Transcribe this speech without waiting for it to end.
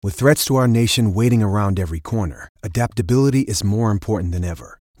With threats to our nation waiting around every corner, adaptability is more important than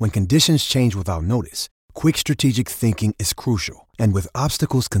ever. When conditions change without notice, quick strategic thinking is crucial. And with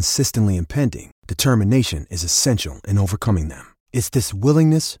obstacles consistently impending, determination is essential in overcoming them. It's this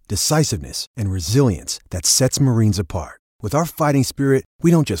willingness, decisiveness, and resilience that sets Marines apart. With our fighting spirit, we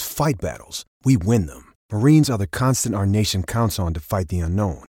don't just fight battles, we win them. Marines are the constant our nation counts on to fight the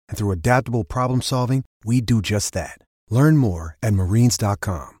unknown. And through adaptable problem solving, we do just that. Learn more at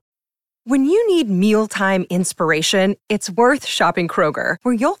marines.com. When you need mealtime inspiration, it's worth shopping Kroger,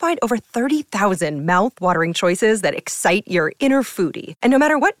 where you'll find over 30,000 mouth-watering choices that excite your inner foodie. And no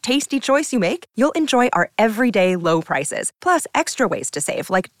matter what tasty choice you make, you'll enjoy our everyday low prices, plus extra ways to save,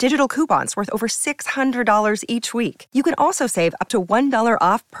 like digital coupons worth over $600 each week. You can also save up to $1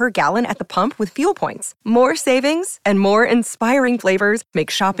 off per gallon at the pump with fuel points. More savings and more inspiring flavors make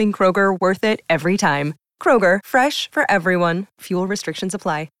shopping Kroger worth it every time. Kroger, fresh for everyone. Fuel restrictions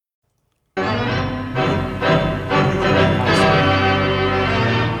apply.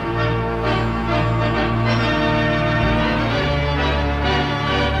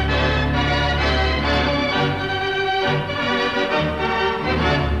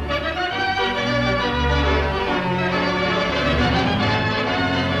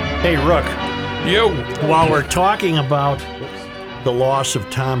 Hey, Rook. Yo. While we're talking about the loss of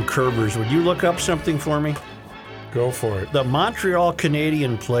Tom Curvers, would you look up something for me? Go for it. The Montreal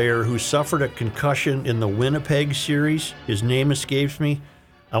Canadian player who suffered a concussion in the Winnipeg series, his name escapes me.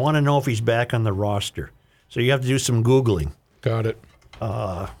 I want to know if he's back on the roster. So you have to do some Googling. Got it.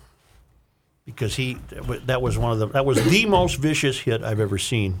 Because that was the most vicious hit I've ever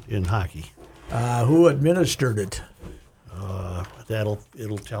seen in hockey. Who administered it?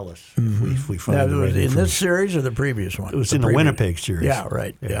 It'll tell us if we find That the was right in this series or the previous one? It was in the Winnipeg series. Yeah,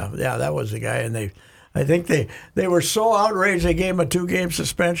 right. Yeah, that was the guy, and I think they were so outraged they gave him a 2-game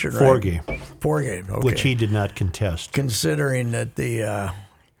suspension. Right? 4-game. 4-game. Okay. Which he did not contest. Considering that they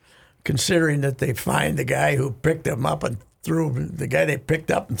fined the guy who picked him up and threw the guy they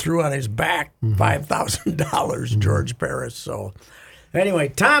picked up and threw on his back $5,000, George Paris. So. Anyway,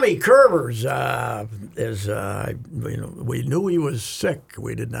 Tommy Curvers we knew he was sick.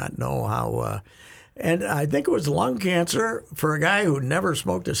 We did not know how, and I think it was lung cancer for a guy who never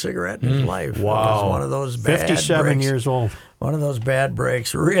smoked a cigarette in his life. Wow, it was one of those bad 57 breaks. years old. One of those bad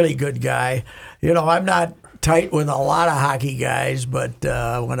breaks. Really good guy. I'm not tight with a lot of hockey guys, but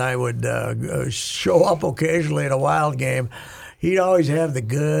when I would show up occasionally at a Wild game, he'd always have the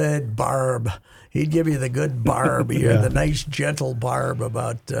good barb. He'd give you the good barb, the nice, gentle barb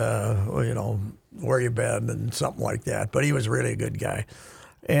about, where you've been and something like that. But he was really a good guy.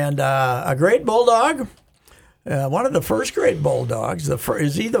 And a great bulldog, one of the first great bulldogs.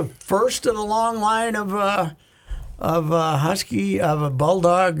 Is he the first in the long line of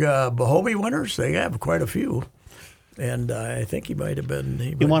bulldog Hobie winners? They have quite a few. And I think he might have been.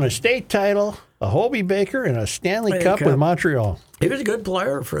 He won a state title, a Hobie Baker, and a Stanley Cup with Montreal. He was a good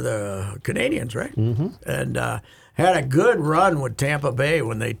player for the Canadians, right? Mm-hmm. And had a good run with Tampa Bay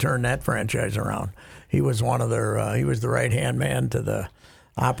when they turned that franchise around. He was one of their. He was the right-hand man to the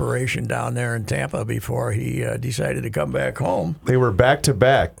operation down there in Tampa before he decided to come back home. They were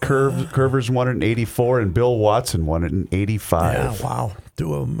back-to-back. Curvers won it in 84, and Bill Watson won it in 85. Yeah, wow.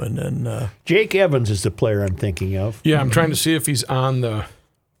 Two of them, and then... Jake Evans is the player I'm thinking of. Yeah, I'm trying to see if he's on the...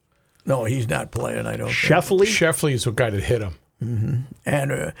 No, he's not playing, I don't Sheffley? think. Sheffley is the guy that hit him. Mm-hmm.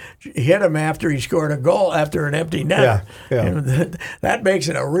 And he hit him after he scored a goal after an empty netter. Yeah. And that makes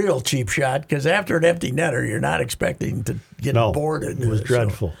it a real cheap shot because after an empty netter, you're not expecting to get boarded. It was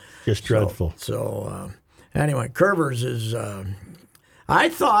dreadful. Just dreadful. So anyway, Curvers is. I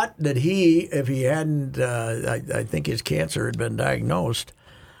thought that if he hadn't, I think his cancer had been diagnosed.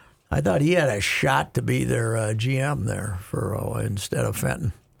 I thought he had a shot to be their GM there instead of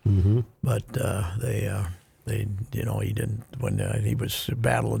Fenton. Mm-hmm. But he didn't when he was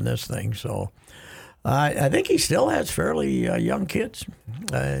battling this thing. So I think he still has fairly young kids,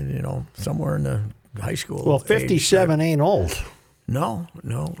 somewhere in the high school. Well, 57 ain't old. No,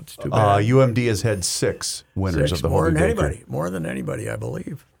 it's too bad. UMD has had 6 winners of the more Hobie than Baker. anybody. More than anybody, I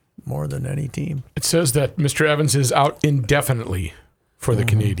believe. More than any team. It says that Mr. Evans is out indefinitely for the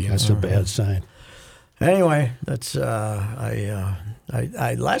Canadians. That's a bad sign. Anyway, that's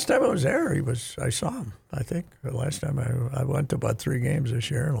I last time I was there, I saw him. I think the last time I went to about 3 games this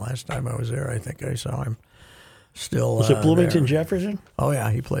year, and last time I was there, I think I saw him. Still, was it Bloomington there. Jefferson? Oh yeah,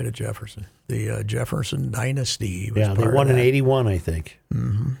 he played at Jefferson, the Jefferson dynasty. Yeah, they won in '81, I think.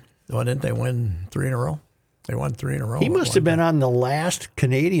 Mm-hmm. Well, didn't they win 3 in a row? They won 3 in a row. He must have been on the last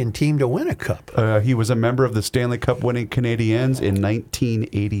Canadian team to win a cup. He was a member of the Stanley Cup winning Canadiens in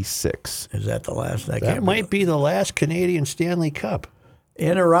 1986. Is that the last? That might be the last Canadian Stanley Cup.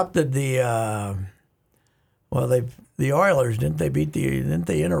 Interrupted the. The Oilers didn't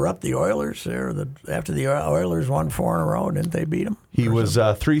they interrupt the Oilers there? After the Oilers won 4 in a row, didn't they beat them? He was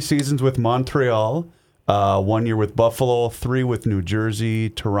 3 seasons with Montreal, 1 year with Buffalo, 3 with New Jersey,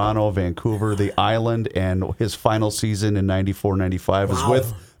 Toronto, Vancouver, the Island, and his final season in 94-95 was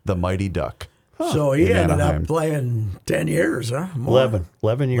with the Mighty Duck. So he ended Anaheim. up playing 10 years, huh? More.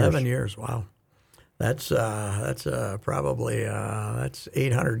 11 years. 11 years. Wow. That's probably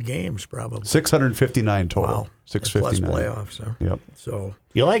 800 games probably. 659 total. Wow. 659. Plus playoffs. Huh? Yep. So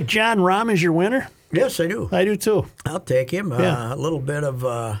You like John Rahm as your winner? yes, I do. I do too. I'll take him. Yeah. A little bit of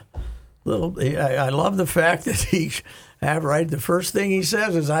I love the fact that the first thing he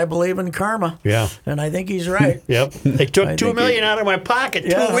says is, "I believe in karma." Yeah. And I think he's right. Yep. They took I $2 think million out of my pocket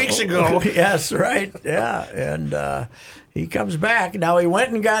 2 weeks ago. Yes, right. Yeah, and he comes back. Now he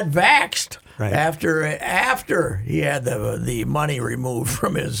went and got vaxxed Right. after he had the money removed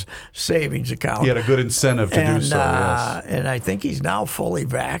from his savings account. He had a good incentive to do so, yes. And I think he's now fully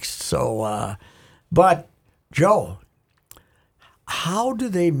vaxxed. So, but Joe, how do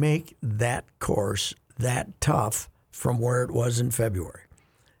they make that course that tough from where it was in February?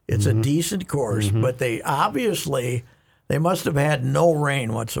 It's a decent course, but they must have had no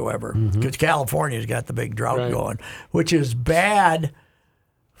rain whatsoever because California's got the big drought going, which is bad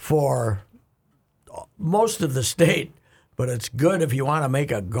for most of the state, but it's good if you want to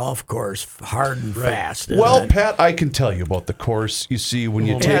make a golf course hard and fast. Well, Pat, I can tell you about the course. You see, when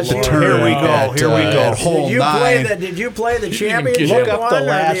you take the Lord. turn, Here we go. at, Here we go. at hole Did you 9. Did you play the even championship get Look it. up one the or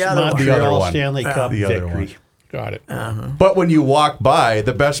last the other one? The other Montreal one. Stanley Cup The other victory. one. Got it. But when you walk by,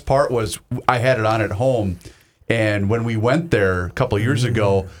 the best part was I had it on at home, and when we went there a couple of years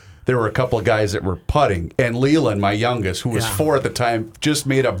ago, there were a couple of guys that were putting, and Leland, my youngest, who was 4 at the time, just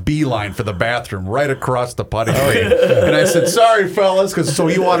made a beeline for the bathroom right across the putting green. And I said, "Sorry, fellas," because so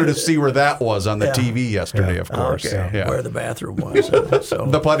you wanted to see where that was on the TV yesterday, of course. Okay, Yeah. where the bathroom was. So.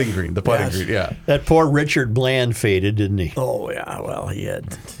 The putting green, Yes. yeah. That poor Richard Bland faded, didn't he? Oh, yeah. Well, he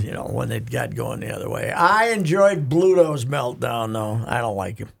had, when it got going the other way. I enjoyed Bluto's meltdown, though. I don't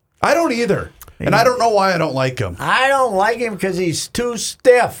like him. I don't either. And I don't know why I don't like him. I don't like him because he's too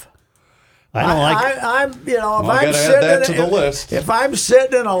stiff. I don't like. I'm, if Well, I'm gotta sitting add that to the list. If I'm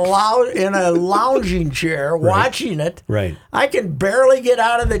sitting in a lounging chair watching it, Right. I can barely get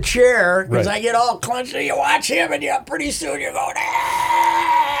out of the chair because Right. I get all clenched. You watch him, and pretty soon you're going,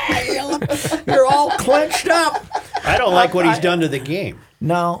 you're all clenched up. I don't like what he's done to the game.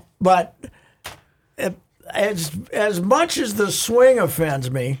 No, but as much as the swing offends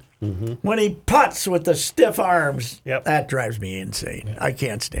me, when he putts with the stiff arms, Yep. that drives me insane. I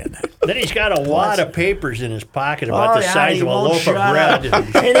can't stand that. Then he's got a wad of papers in his pocket about the size he of a won't loaf of shut up. bread.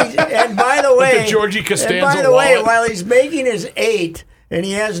 and by the way, Georgie Costanza and by the way, wallet. while he's making his 8 and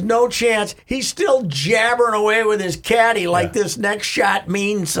he has no chance, he's still jabbering away with his caddy like this next shot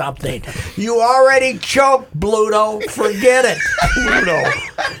means something. You already choked, Bluto. Forget it, Bluto.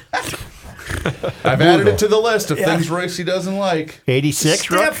 I've added it to the list of things Royce doesn't like. 86,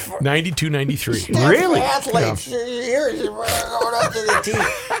 Rook? Stiff 92, 93. Really? athletes. Here's going up to the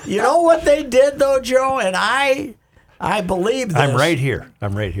tee. You know what they did though, Joe? And I believe this. I'm right here.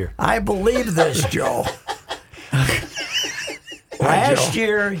 I believe this, Joe. Last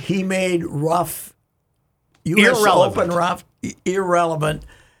year, he made rough, U.S. Irrelevant. Open rough, irrelevant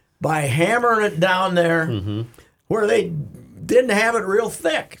by hammering it down there where they didn't have it real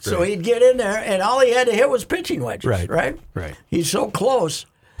thick. So he'd get in there, and all he had to hit was pitching wedges, right? Right. He's so close.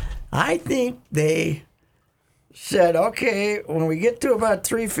 I think they said, okay, when we get to about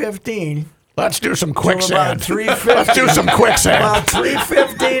 315, Let's do some about quicksand. 350. Let's do some quicksand. About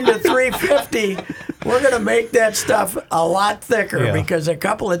 315 to 350, we're going to make that stuff a lot thicker Yeah. because a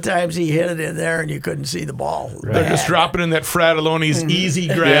couple of times he hit it in there and you couldn't see the ball. They're just dropping in that Fratelloni's easy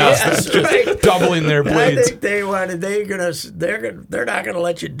grass. Yes, That's just right. doubling their I blades. think they're not going to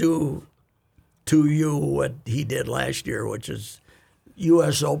let you do to you what he did last year, which is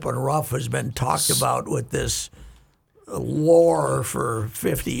U.S. Open rough has been talked about with this lore for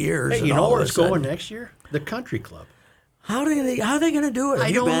 50 years. Hey, and you know all where of a it's going sudden- next year? The Country Club. How are they going to do it? Have I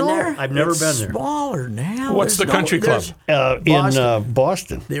you don't been know. there? I've never It's been there. Smaller now. What's the country club? In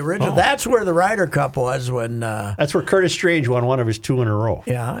Boston. The original. That's where the Ryder Cup was when. That's where Curtis Strange won one of his 2 in a row.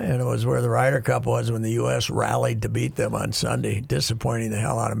 Yeah, and it was where the Ryder Cup was when the U.S. rallied to beat them on Sunday, disappointing the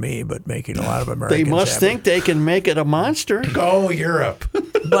hell out of me, but making a lot of Americans They must happy. think they can make it a monster. Go Europe.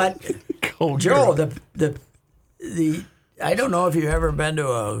 But Joe, the I don't know if you've ever been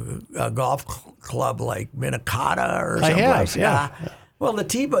to a golf club like Minnetonka or something. I have, like that. yeah. Well, the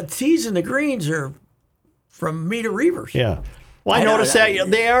tees and the greens are from Meter Reavers. Yeah. Well, I noticed that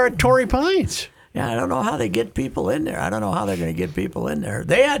they are at Torrey Pines. Yeah, I don't know how they get people in there. I don't know how they're going to get people in there.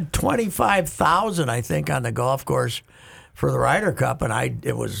 They had 25,000, I think, on the golf course for the Ryder Cup, and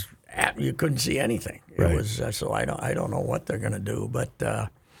it was you couldn't see anything. It was so I don't know what they're going to do, but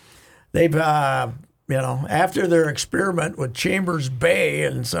they've after their experiment with Chambers Bay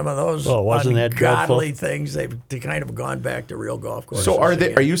and some of those ungodly things, they've kind of gone back to real golf courses. So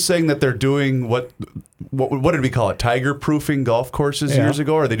are you saying that they're doing what did we call it? Tiger proofing golf courses years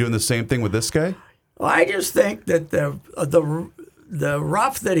ago? Are they doing the same thing with this guy? Well, I just think that the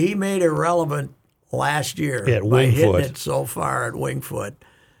rough that he made irrelevant last year by hitting it so far at Wingfoot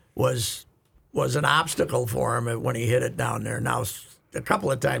was an obstacle for him when he hit it down there. Now, a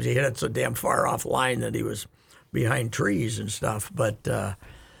couple of times he hit it so damn far off line that he was behind trees and stuff. But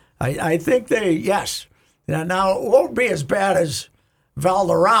I think yes. Now, it won't be as bad as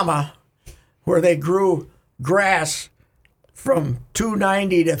Valderrama, where they grew grass from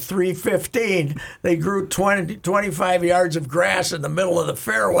 290 to 315. They grew 25 yards of grass in the middle of the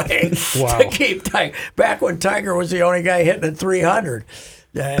fairway to keep Tiger. Back when Tiger was the only guy hitting at 300.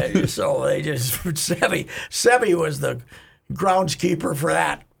 So they just, Seve was the groundskeeper for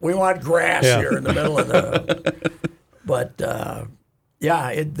that. We want grass here in the middle of the. But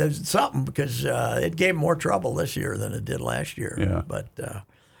there's something because it gave him more trouble this year than it did last year. Yeah. But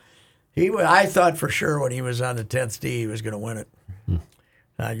I thought for sure when he was on the 10th tee he was going to win it.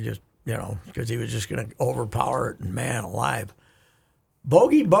 I just because he was just going to overpower it, and man alive,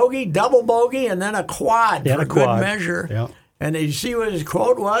 bogey, double bogey, and then a quad for good measure. Yeah. And you see what his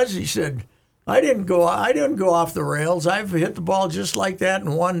quote was? He said, I didn't go off the rails. I've hit the ball just like that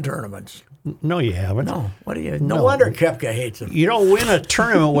in one tournament. No, you haven't. No. No wonder Koepka hates him. You don't win a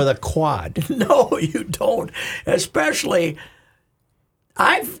tournament with a quad. No, you don't. Especially,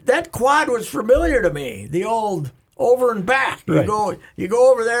 that quad was familiar to me. The old over and back. You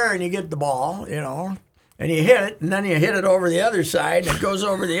go over there and you get the ball, and you hit it, and then you hit it over the other side, and it goes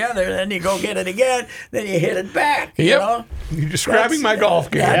over the other, and then you go get it again, then you hit it back. Yep. You're describing my golf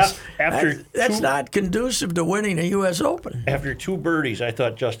game. That's not conducive to winning a U.S. Open. After 2 birdies, I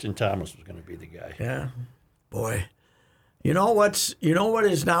thought Justin Thomas was going to be the guy. Yeah. Boy. You know what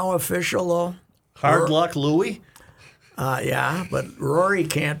is now official, though? Hard luck, Louie? Yeah, but Rory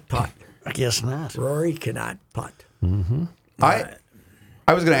can't putt. I guess not. Rory cannot putt. Mm-hmm.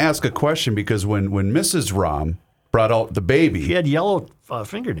 I was going to ask a question because when Mrs. Rahm brought out the baby, she had yellow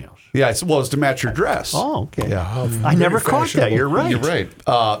fingernails. Yeah, it's to match her dress. Oh, okay. Yeah, I never caught that. You're right. You're right.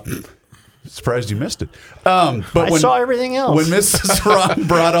 Surprised you missed it. But I saw everything else. When Mrs. Rahm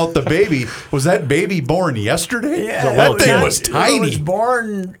brought out the baby, was that baby born yesterday? Yeah, that thing was tiny. It was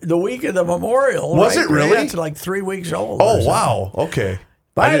born the week of the memorial. Was it really? It's like 3 weeks old. Oh, wow. Okay.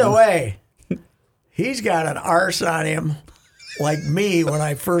 By the way, he's got an arse on him. Like me when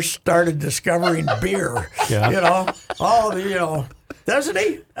I first started discovering beer, doesn't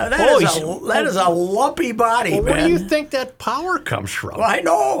he? That is a lumpy body, man. Where do you think that power comes from? Well, I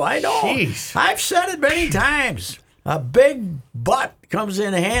know. Jeez. I've said it many times. A big butt comes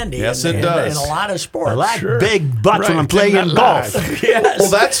in handy. Yes, it does. In a lot of sports. I like big butts when I'm playing golf. Yes. Well,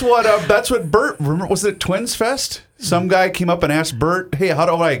 that's what Bert. Remember, was it Twins Fest? Some guy came up and asked Bert, "Hey, how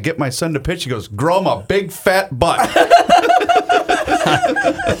do I get my son to pitch?" He goes, "Grow him a big fat butt."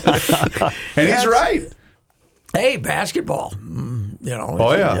 And he's right. Hey, basketball.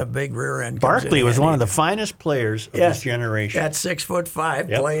 A big rear end. Barkley was one of the finest players of his generation. At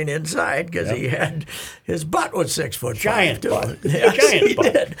 6'5", playing inside because his butt was 6'5". Giant butt. Yes, Giant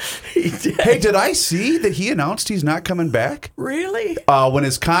butt. He did. Hey, did I see that he announced he's not coming back? Really? When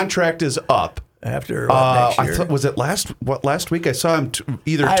his contract is up. After next year? I thought, was it last week? I saw him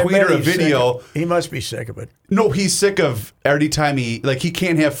either tweet or a video. He must be sick of it. No, he's sick of every time he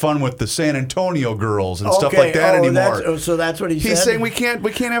can't have fun with the San Antonio girls and stuff like that anymore. So that's what he said? He's saying we can't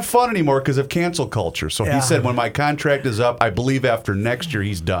have fun anymore because of cancel culture. So he said when my contract is up, I believe after next year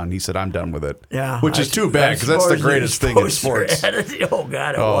he's done. He said I'm done with it. Yeah, which is too bad because that's the greatest thing in sports. Oh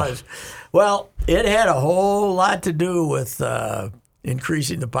God, it was. Well, it had a whole lot to do with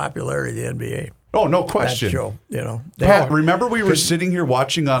increasing the popularity of the NBA. Oh, no question. That show, Pat, remember we were sitting here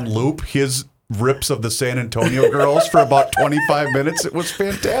watching on loop his rips of the San Antonio girls for about 25 minutes? It was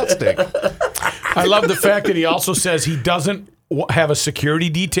fantastic. I love the fact that he also says he doesn't have a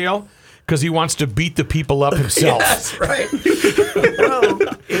security detail because he wants to beat the people up himself. That's right. Well,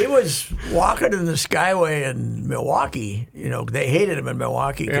 was walking in the Skyway in Milwaukee. You know, they hated him in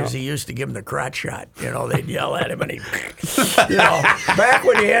Milwaukee because he used to give him the crotch shot. You know, they'd yell at him and he'd, you know, back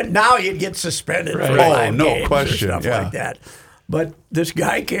when now you'd get suspended for 5 no games question, or stuff like that. But this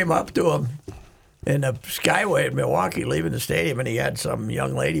guy came up to him in the Skyway in Milwaukee, leaving the stadium, and he had some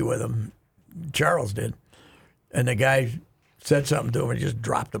young lady with him. Charles did. And the guy said something to him and just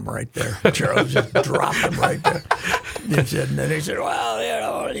dropped him right there. Charles just dropped him right there. And then he said, well, you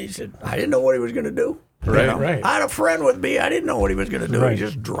know, and he said, I didn't know what he was going to do. Right, You know? right. I had a friend with me. I didn't know what he was going to do. Right. He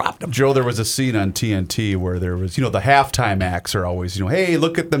just dropped him. Joe, there was a scene on TNT where there was, you know, the halftime acts are always, you know, hey,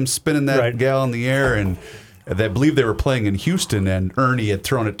 look at them spinning that gal in the air. And I believe they were playing in Houston, and Ernie had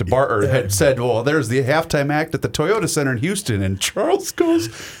thrown it to Bart, or had said, well, there's the halftime act at the Toyota Center in Houston. And Charles goes,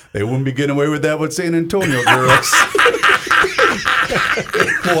 they wouldn't be getting away with that with San Antonio girls.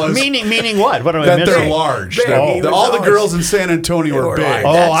 Meaning what? What am I that missing? they're large. Big. That He was all the always- girls in San Antonio were big. Right.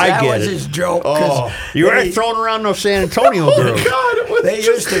 Oh, I that get was it. his joke. 'cause You they- weren't throwing around no San Antonio girls. They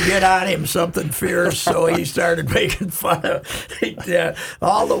used to get on him something fierce, so he started making fun of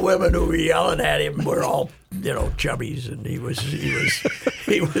all the women who were yelling at him were all, you know, chubbies, and he was.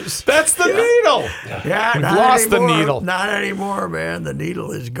 That's the needle. Yeah, We've not lost the anymore. needle. Not anymore, man. The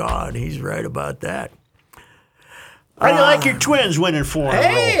needle is gone. He's right about that. How do you like your Twins winning 4 in a row?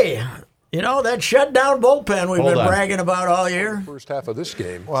 Hey, you know that shutdown bullpen we've Hold been on. bragging about all year. First half of this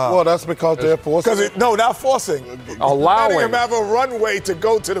game. Wow. Well, that's because they're forcing. No, not forcing. Allowing. Letting him have a runway to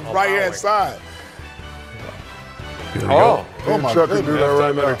go to the right-hand side. Oh, Oh, my Chuck could do that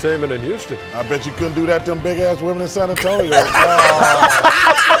goodness. right entertainment in Houston. I bet you couldn't do that to them big-ass women in San Antonio.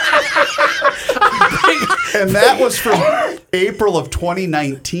 And that was from April of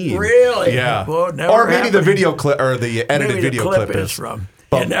 2019. Really? Yeah. Well, never Or maybe the happened. video clip or the edited Maybe video the clip clip is is. from.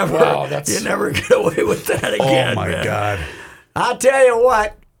 Oh, You never, wow, that's- you never get away with that again. Oh my man. God. I'll tell you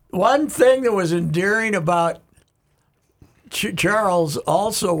what. One thing that was endearing about Charles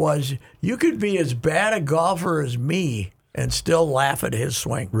also was you could be as bad a golfer as me and still laugh at his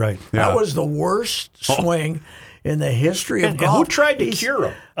swing. Right. Yeah. That was the worst swing in the history of And golf. who tried to cure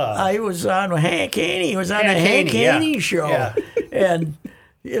him? He was on Hank Haney. He was on the Hank Hank Haney, yeah. Haney show. Yeah. And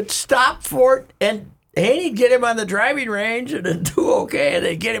it stopped for it. And Haney'd get him on the driving range and it'd do okay. And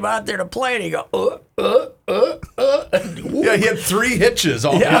they'd get him out there to play. And he'd go, and Yeah, he had 3 hitches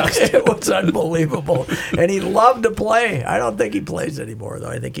almost. yeah, it was unbelievable. And he loved to play. I don't think he plays anymore, though.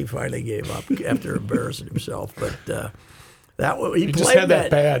 I think he finally gave up after embarrassing himself. But he He played just had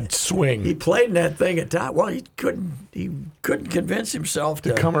that bad swing. He played in that thing at top. Well, he couldn't convince himself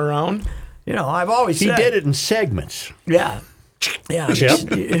to Come around. You know, I've always He said did it in segments. Yeah, yeah.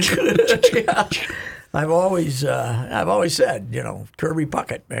 Yeah. I've always said, you know, Kirby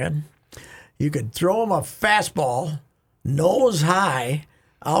Puckett, man. You could throw him a fastball, nose high,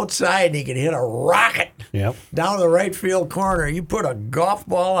 outside, and he could hit a rocket Yep. down the right field corner. You put a golf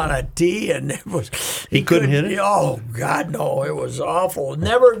ball on a tee, and it was He couldn't hit it? Oh God, no! It was awful.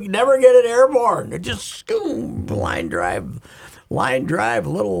 Never get it airborne. It just scoom, line drive,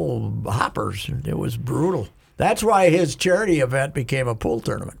 little hoppers. It was brutal. That's why his charity event became a pool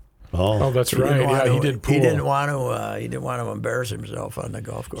tournament. Oh, that's right. Yeah, he did pool. He didn't want to embarrass himself on the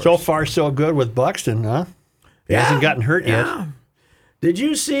golf course. So far, so good with Buxton, huh? He hasn't gotten hurt yet. Did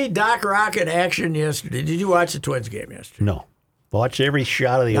you see Doc Rock in action yesterday? Did you watch the Twins game yesterday? No. Watch every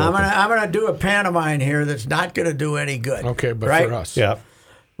shot of the I'm open. gonna do a pantomime here that's not gonna do any good. Okay, but right? for us. Yeah.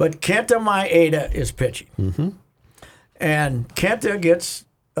 But Kenta Maeda is pitching, and Kenta gets,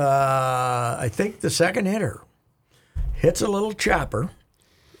 I think, the second hitter hits a little chopper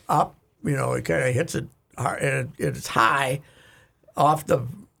up. You know, it kind of hits it hard, and it's high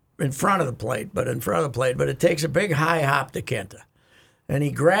in front of the plate, but it takes a big high hop to Kenta. And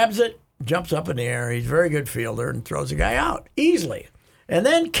he grabs it, jumps up in the air. He's a very good fielder and throws the guy out easily. And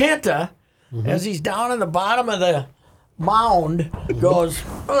then Kenta, as he's down in the bottom of the mound, goes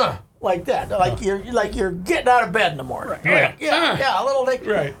like that, like you're getting out of bed in the morning. Right. Yeah, a little thing.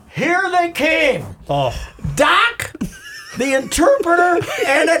 Right. Here they came. Oh. Doc, the interpreter,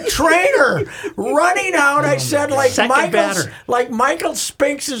 and a trainer running out. I said, like Michael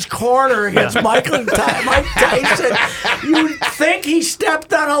Spinks' corner against Mike Tyson. You'd think he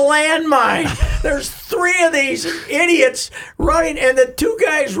stepped on a landmine. There's 3 of these idiots running, and the 2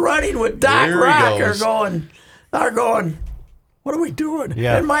 guys running with Doc There he Rock goes. are going, what are we doing?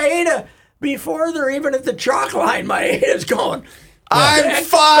 Yeah. And Maeda, before they're even at the chalk line, Maeda's going, I'm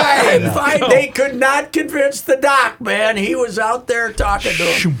fine. I'm fine. They could not convince the doc, man. He was out there talking to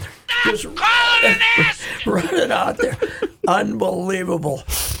him. Just running out there. Unbelievable.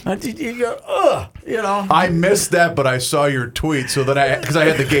 You go, ugh, you know. I missed that, but I saw your tweet, so that because I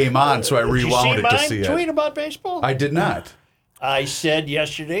had the game on, so I Did you rewound see it mine to see tweet it. about baseball? I did not. I said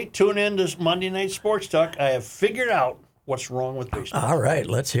yesterday, tune in to Monday Night Sports Talk. I have figured out what's wrong with baseball. All right,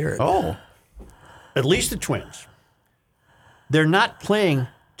 let's hear it. Oh, At least the Twins. They're not playing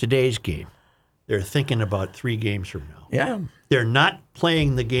today's game. They're thinking about 3 games from now. Yeah. They're not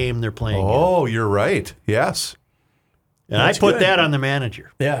playing the game they're playing. oh, you're right. Yes. And I put that on the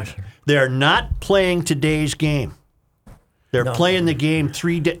manager. Yeah. They're not playing today's game. They're playing the game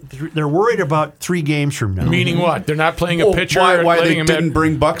they're worried about 3 games from now. Meaning what? They're not playing a Well, pitcher. why and they letting him didn't in-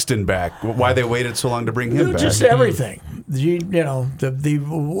 bring Buxton back? Why they waited so long to bring him back? Just everything. You know,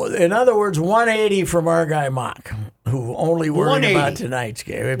 in other words, 180 from our guy Mock, who only worried 180. about tonight's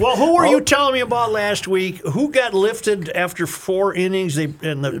game. Well, who were you telling me about last week? Who got lifted after 4 innings?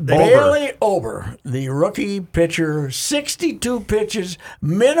 Bailey Ober, the rookie pitcher, 62 pitches,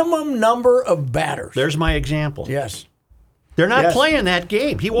 minimum number of batters. There's my example. Yes. They're not Yes. playing that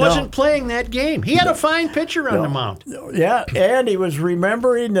game. He wasn't playing that game. He had a fine pitcher on the mound. Yeah, and he was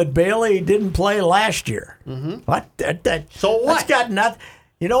remembering that Bailey didn't play last year. Mm-hmm. What? So what? That's got nothing.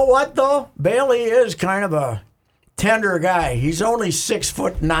 You know what though? Bailey is kind of a tender guy. He's only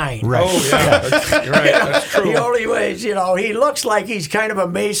 6'9". Right. Oh, yeah. You're right. That's true. He only weighs, he looks like he's kind of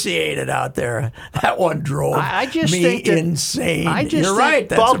emaciated out there. That one drove I just me think that- insane. I just You're think right.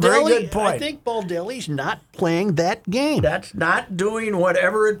 That's a very good point. I think Baldelli's not playing that game. That's not doing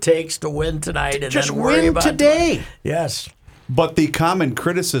whatever it takes to win tonight and Just then worry win about today. tomorrow. Yes. But the common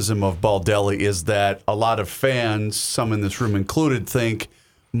criticism of Baldelli is that a lot of fans, some in this room included, think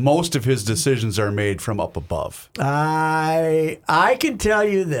most of his decisions are made from up above. I can tell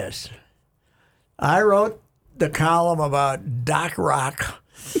you this. I wrote the column about Doc Rock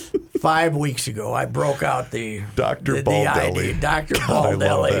 5 weeks ago. I broke out the Dr. the Baldelli. ID, Dr. God, I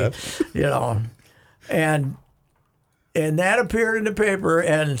love Baldelli, and that appeared in the paper,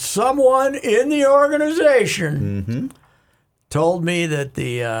 and someone in the organization told me that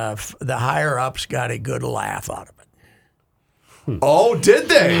the higher ups got a good laugh out of it. Oh, did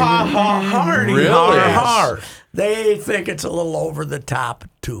they? Ha ha hardy. Really? Har har. They think it's a little over the top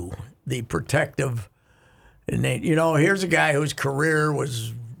too. The protective, and here's a guy whose career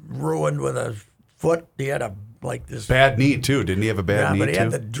was ruined with a foot. He had this Bad knee, too. Didn't he have a bad knee, but he too?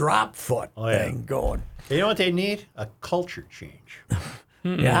 had the drop foot thing going. You know what they need? A culture change.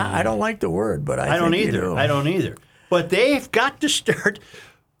 Yeah, I don't like the word, but I don't think you either. do. I don't either. But they've got to start.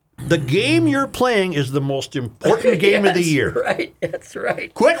 The game you're playing is the most important game of the year. Right, that's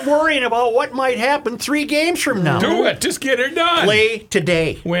right. Quit worrying about what might happen 3 games from now. Do it. Just get it done. Play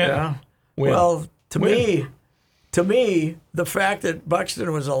today. Win. Yeah. Win. Well, to Win. me, the fact that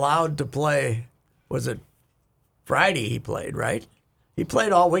Buxton was allowed to play, was it Friday he played, right? He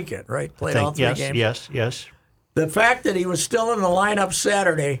played all weekend, right? Played all 3 games. Yes. The fact that he was still in the lineup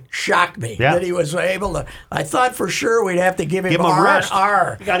Saturday shocked me. Yeah. That he was able to. I thought for sure we'd have to give him a rest.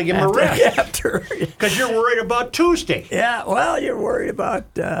 R. You got to give him a rest. After. Because you're worried about Tuesday. Yeah, well, you're worried about.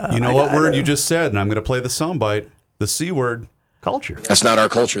 You know what word you just said, and I'm going to play the soundbite. The C word. Culture. That's not our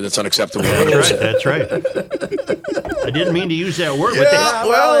culture. That's unacceptable. That's right. I didn't mean to use that word, but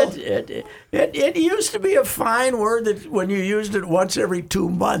Well, it used to be a fine word that when you used it once every 2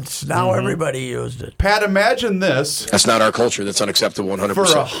 months. Now everybody used it. Pat, imagine this That's not our culture. That's unacceptable 100%. for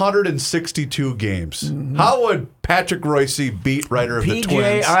 162 games. How would Patrick Royce, beat writer of the PJ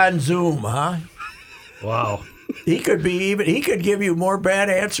Twins? on Zoom, huh? wow. He could give you more bad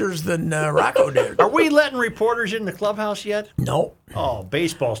answers than Rocco did. Are we letting reporters in the clubhouse yet? Nope. Oh,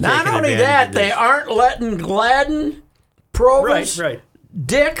 baseball's Not taking only advantage that, of they this. aren't letting Gladden, Provis, Right.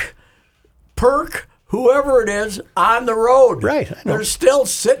 Dick, Perk, whoever it is, on the road. Right, I know. They're still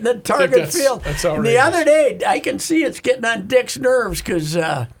sitting at Target that's- Field. that's and the outrageous. other day, I can see it's getting on Dick's nerves because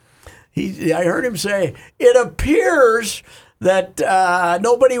I heard him say, it appears that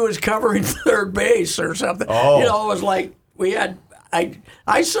nobody was covering third base or something. Oh. It was like we had.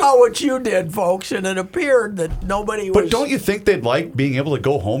 I saw what you did, folks, and it appeared that nobody was. But don't you think they'd like being able to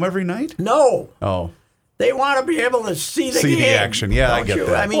go home every night? No. Oh. They want to be able to see the See the game, action. Yeah, I don't get you?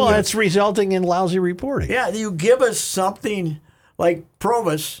 that. I mean, Well, it's resulting in lousy reporting. yeah, you give us something like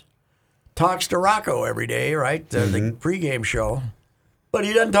Provis talks to Rocco every day, right? The pregame show, but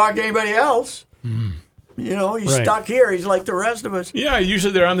he doesn't talk to anybody else. You know, he's Right. stuck here. He's like the rest of us. Yeah,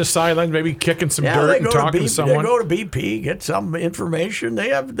 usually they're on the sideline, maybe kicking some Yeah, dirt they and go talking to to someone. They go to BP, get some information. They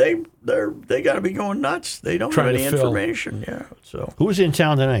got to be going nuts. They don't Trying have to any fill. information. Yeah, so. Who's in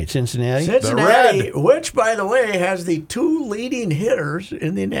town tonight? Cincinnati? Cincinnati, which, by the way, has the 2 leading hitters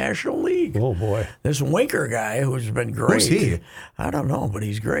in the National League. Oh, boy. This Winker guy who's been great. Who's he? I don't know, but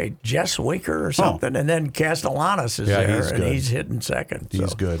he's great. Jess Winker or something. And then Castellanos is there, he's and good. he's hitting second. He's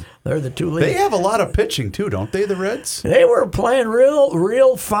So good. They're the 2 They leading. have a lot of pitching too, don't they? The Reds. They were playing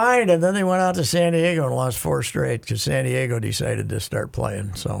real fine, and then they went out to San Diego and lost 4 straight because San Diego decided to start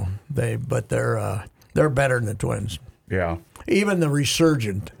playing. So they're better than the Twins. Yeah. Even the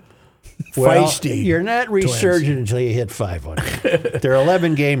resurgent, Well, feisty. you're not resurgent until you hit 500. They're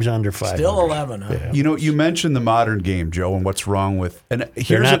 11 games under 500. Still 11. Huh? You know, you mentioned the modern game, Joe, and what's wrong with. And They're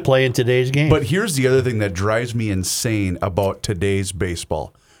here's not playing today's game. But here's the other thing that drives me insane about today's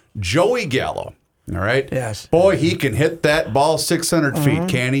baseball. Joey Gallo. All right. Yes. Boy, he can hit that ball 600 feet,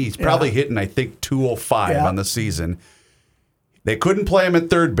 can he? He's probably hitting, I think, 205 Yeah. on the season. They couldn't play him at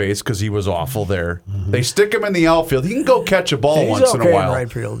third base because he was awful there. They stick him in the outfield. He can go catch a ball He's once in okay a while. in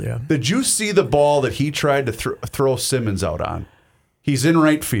right field, yeah. Did you see the ball that he tried to throw Simmons out on? He's in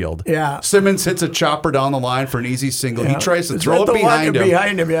right field. Yeah. Simmons hits a chopper down the line for an easy single. He tries to Is throw that it the one behind him.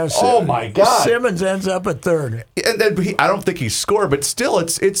 Behind him, yeah. Oh, my God. Simmons ends up at third. And then I don't think he scored, but still,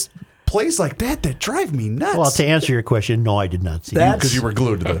 it's plays like that drive me nuts. well, to answer your question, no, I did not see that. Because you were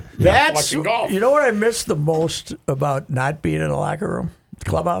glued to the. That's watching golf. You know what I miss the most about not being in the locker room, the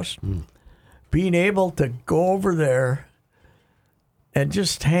clubhouse, being able to go over there and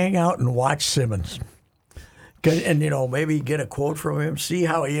just hang out and watch Simmons, and maybe get a quote from him, see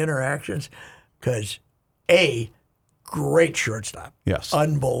how he interactions, because great shortstop, Yes.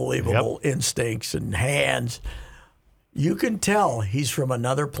 unbelievable instincts and hands. You can tell he's from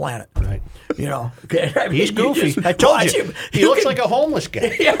another planet. Right. Okay? I mean, He's you goofy. just I told watch you. him. He You looks can- like a homeless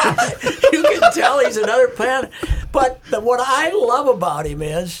guy. Yeah, you can tell he's another planet. But what I love about him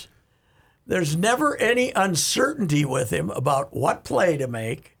is there's never any uncertainty with him about what play to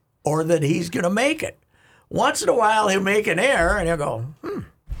make or that he's going to make it. Once in a while, he'll make an error and he'll go,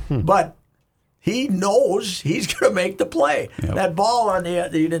 But he knows he's going to make the play. That ball on the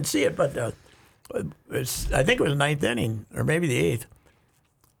you didn't see it, but I think it was the 9th inning or maybe the 8th.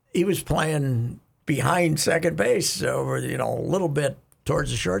 He was playing behind second base over, a little bit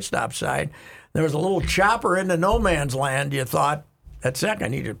towards the shortstop side. There was a little chopper into no man's land. You thought at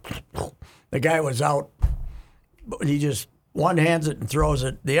second, the guy was out. He just one-hands it and throws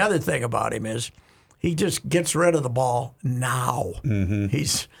it. The other thing about him is he just gets rid of the ball now. Mm-hmm.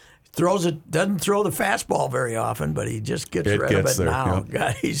 He's throws it, doesn't throw the fastball very often, but he just gets rid of it there, now. yeah.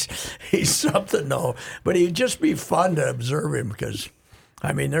 God, he's something though. But he'd just be fun to observe him because,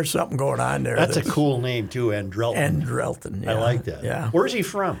 there's something going on there. That's a cool name, too, Andrelton. Andrelton. I like that. Yeah. Where's he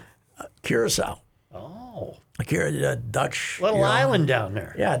from? Curacao. Oh, Dutch. little island down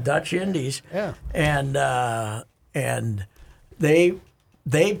there. Yeah, Dutch Indies. Yeah. And they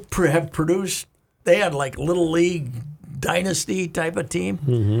have produced. They had like little league dynasty type of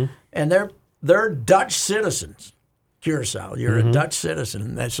team, and they're Dutch citizens. Curacao, you're a Dutch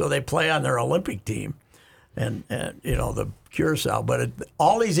citizen, and so they play on their Olympic team, and the Curacao. But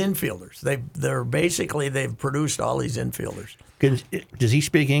all these infielders, they've produced all these infielders. Does he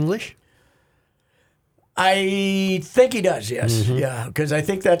speak English? I think he does, yes. Yeah, because I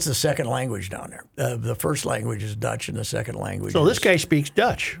think that's the second language down there. The first language is Dutch, and the second language So is... this guy speaks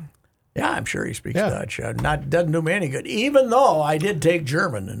Dutch. Yeah, I'm sure he speaks Dutch. Doesn't do me any good. Even though I did take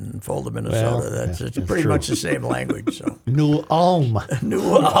German in Fulda, Minnesota. It's pretty much the same language. So. New Ulm. New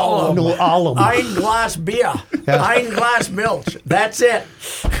Ulm. New Ulm. Ein Glas Bier. Ein Glas Milch. That's it.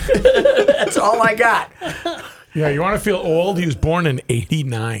 That's all I got. Yeah, you want to feel old? He was born in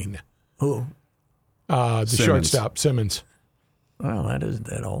 '89. Who? The Simmons. shortstop, Simmons. Well, that isn't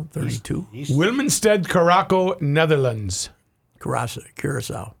that old. 32. Wilmenstead, Caraco, Netherlands.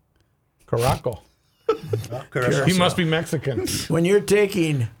 Curacao. Caraco. He must be Mexican. When you're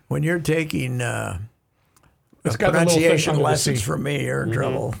taking It's got the little thing pronunciation under the lessons C. from me, you're in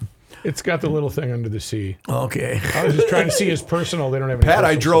trouble. It's got the little thing under the C. Okay. I was just trying to see his personal. They don't have any Pat,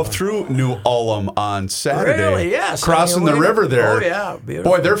 I personal drove stuff. through New Ulm on Saturday. Really? Yes. Crossing the river there. Oh, yeah.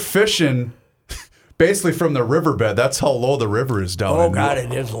 Beautiful. Boy, they're fishing basically from the riverbed. That's how low the river is down Oh, in God, New,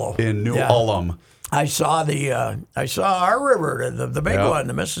 it is low. in New Yeah. Ulm. I saw our river, the big Yeah. one,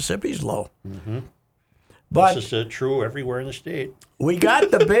 the Mississippi's low. But This is true everywhere in the state. we got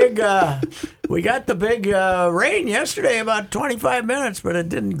the big rain yesterday, about 25 minutes, but it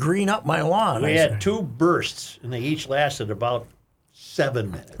didn't green up my lawn. We had 2 bursts, and they each lasted about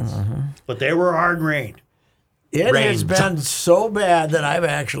 7 minutes. But they were hard rain. It rain. has been so bad that I've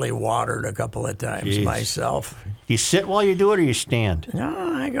actually watered a couple of times Jeez. myself. You sit while you do it, or you stand? No,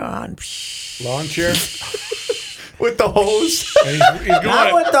 I go on. Lawn chair. With the hose. And he's Not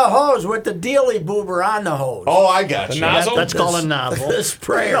going with the hose, with the dealy boober on the hose. Oh, I got you. nozzle? That's called a nozzle. The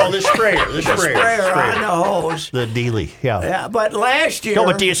sprayer. No, the sprayer. The sprayer. sprayer on the hose. The dealy. Yeah. Yeah, but last year. No,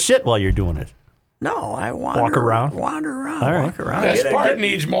 but do you sit while you're doing it? No, I wander. Walk around? Wander around. All right. Walk around. This Get- part get-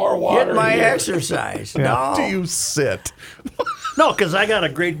 needs more water. Get my here. exercise. No. Do you sit? No, because I got a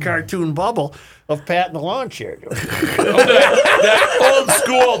great cartoon bubble of Pat in the lawn chair. That old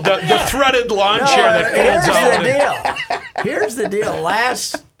school, the threaded lawn chair that Here's folds out. the deal. Here's the deal.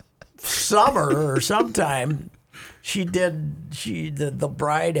 Last summer or sometime, the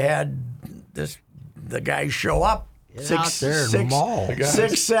bride had the guy show up. out there and maul.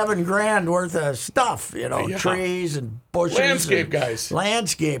 $6-7 worth of stuff, trees and bushes. Landscape and guys.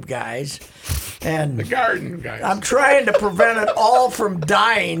 Landscape guys. And The garden guys. I'm trying to prevent it all from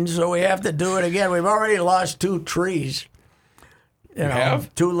dying, so we have to do it again. We've already lost 2 trees.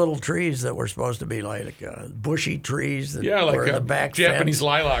 have? 2 little trees that were supposed to be like bushy trees that Yeah, like were in the back Japanese fence.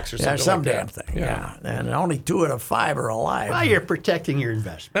 lilacs or something Yeah, some like damn that. thing. Yeah. And only 2 out of 5 are alive. Well, you're protecting your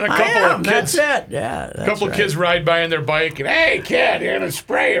investment. And a I couple am. of kids, That's it. Yeah. a couple of kids ride by on their bike and, hey, kid, you're gonna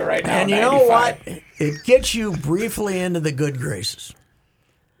spray it right now. And you know 95. what? It gets you briefly into the good graces.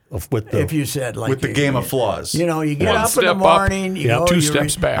 With the, If you said like With the game of flaws. You get One up in step the up, morning. You go, 2 you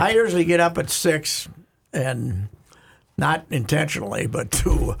steps back. I usually get up at 6, and not intentionally, but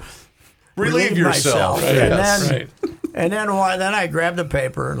to Relieve yourself. myself. Right, And yes, then, right. and then I grab the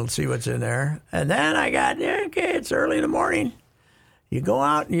paper and see what's in there. And then I got okay. It's early in the morning. You go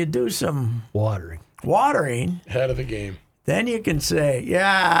out and you do some watering. watering. Head of the game. Then you can say,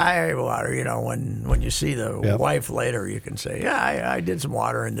 yeah, I water. When you see the wife later, you can say, yeah, I did some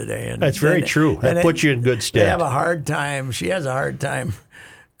watering today. And That's very true. That puts you in good stead. They have a hard time. She has a hard time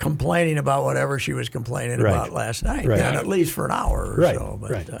complaining about whatever she was complaining Right. about last night, Right. and at least for an hour or Right. so.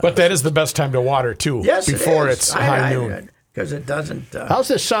 But, Right. But that is the best time to water, too. yes, Before it is. it's high noon. Because it doesn't. How's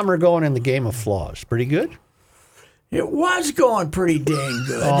this summer going in the game of flaws? Pretty good? It was going pretty dang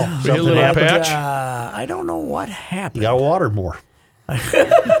good. Something a little happened? patch? I don't know what You happened. got to water more.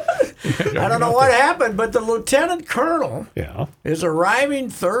 I don't know what happened, but the lieutenant colonel Yeah. is arriving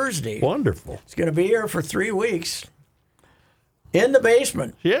Thursday. Wonderful. He's going to be here for 3 weeks in the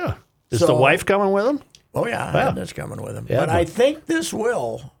basement. Yeah. Is So- the wife coming with him? Oh, yeah, Wow. Edna's coming with him. Yeah, but I but- think this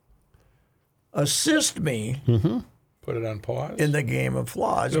will assist me Put it on pause. in the game of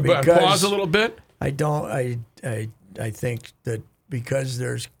flaws. But Because pause a little bit. I don't. I think that because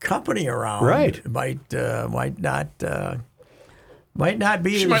there's company around, Right. it might not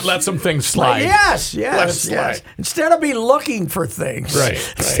be. She as- might let some things slide. Yes, Let it yes, slide. yes. Instead of me looking for things,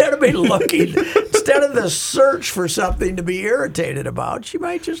 Right, Instead of me looking, instead of the search for something to be irritated about, she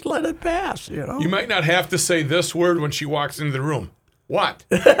might just let it pass. You might not have to say this word when she walks into the room. What?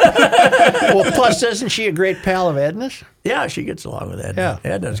 Well, plus, isn't she a great pal of Edna's? Yeah, she gets along with Edna.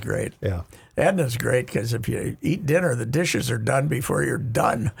 Yeah. Edna's great. Yeah. Edna's great because if you eat dinner, the dishes are done before you're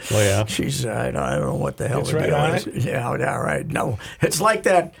done. Oh, yeah? She's I don't know what the hell It's the right deal on is. it? Yeah, right. No, it's like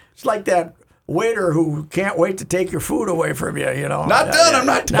that. It's like that waiter who can't wait to take your food away from you. Not done. I'm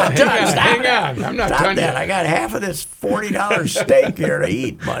not done. Not done. Hang on, Stop hang it. on. I'm not Stop done that. yet. I got half of this $40 steak here to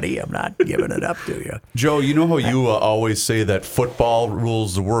eat, buddy. I'm not giving it up to you. Joe, you know how you always say that football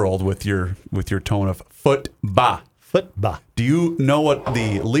rules the world with your tone of football. Football. Do you know what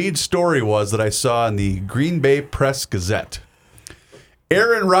the lead story was that I saw in the Green Bay Press Gazette?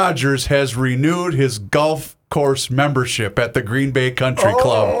 Aaron Rodgers has renewed his golf course membership at the Green Bay Country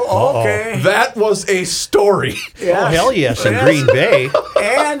Club. Oh, okay. That was a story. Oh, hell yes, in Green Bay.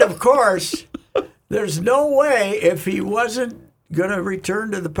 And of course, there's no way if he wasn't going to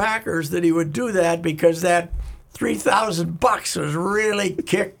return to the Packers that he would do that because that $3,000 was really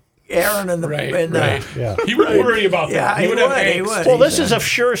kicked Aaron in the Right, in the, right. Yeah. He would worry about Yeah, that. he would have would, he angst. would. Well, this is a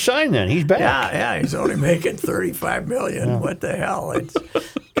sure sign then. He's back. Yeah, he's only making $35 million. What the hell? It's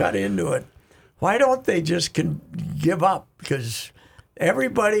cut into it. Why don't they just give up? Because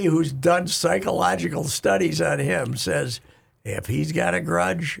everybody who's done psychological studies on him says if he's got a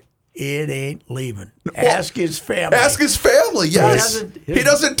grudge, it ain't leaving. Ask his family. Ask his family, yes. He He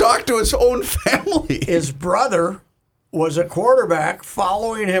doesn't talk to his own family. His brother was a quarterback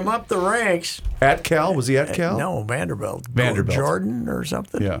following him up the ranks. At Cal? Was he at Cal? No, Vanderbilt. Vanderbilt. Jordan or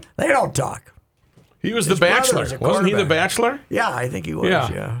something. Yeah. They don't talk. He was His the brother Bachelor. was a Wasn't he the quarterback. Bachelor? Yeah, I think he was.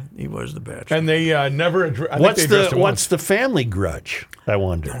 Yeah. Yeah, he was the bachelor. And they never addressed. What's the family grudge? I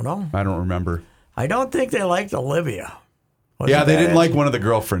wonder. I don't know. I don't remember. I don't think they liked Olivia. Yeah, they didn't badass? like one of the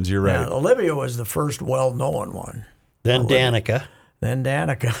girlfriends. You're right. Yeah, Olivia was the first well-known one. Then Danica. Then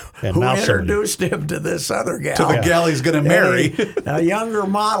Danica, And who now Sonia. introduced him to this other gal. To the gal he's going to marry. A younger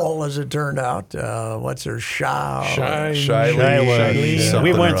model, as it turned out. What's her? Shylene. Yeah. We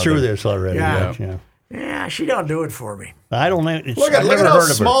something went or through other. this already. Yeah. Yeah, she don't do it for me. I don't know. Look at I've never how heard of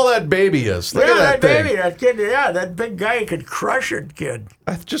her. small that baby is. Look yeah, at that thing. baby, that kid. Yeah, that big guy could crush it, kid.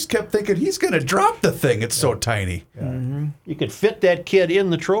 I just kept thinking he's going to drop the thing. It's so tiny. You could fit that kid in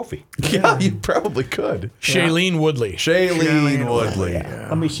the trophy. Yeah, you probably could. Shailene Woodley. Shailene Woodley.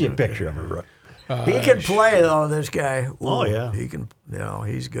 Let me see a picture of her. He can play though. This guy. Ooh, Oh, yeah. he can. You know,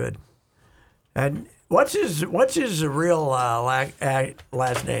 he's good. And what's his real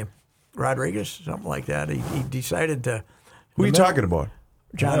last name? Rodriguez, something like that. He decided to. Who are you talking about?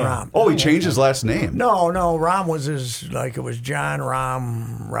 John Rahm. Oh, he changed his last name. No, Rahm was it was John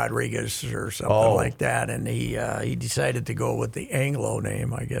Rahm Rodriguez or something like that, and he decided to go with the Anglo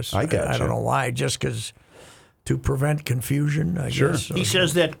name, I guess. I gotcha. I don't know why, just because to prevent confusion, I guess. He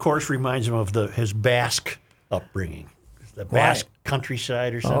says that course reminds him of his Basque upbringing, the Basque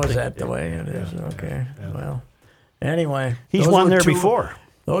countryside or something. Oh, is that the way it is? Okay. Well, anyway. He's those won were there two- before.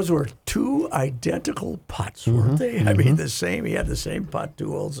 Those were two identical putts, weren't they? I mean, the same. He had the same putt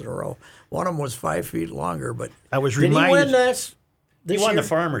 2 holes in a row. One of them was 5 feet longer, but I was did he reminded. win this? He won year? the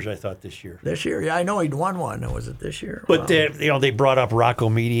Farmers, I thought, this year. This year, yeah, I know he'd won one. Was it this year? But they brought up Rocco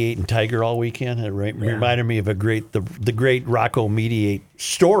Mediate and Tiger all weekend. It reminded me of the great Rocco Mediate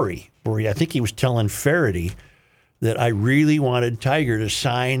story, where I think he was telling Faraday that I really wanted Tiger to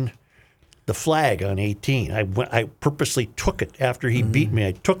sign the flag on 18. I purposely took it after he beat me.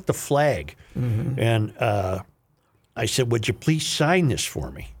 I took the flag, and I said, "Would you please sign this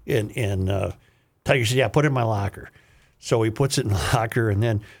for me?" And Tiger said, "Yeah, put it in my locker." So he puts it in the locker, and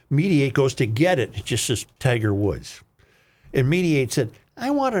then Mediate goes to get it. It just says Tiger Woods. And Mediate said, I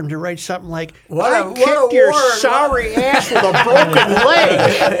want him to write something like, I kicked your sorry ass with a broken leg.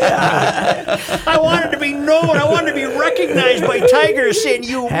 I wanted to be known. I wanted to be recognized by Tiger saying,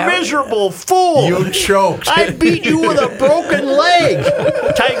 you miserable fool. You choked. I beat you with a broken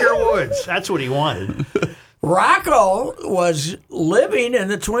leg. Tiger Woods. That's what he wanted. Rocco was living in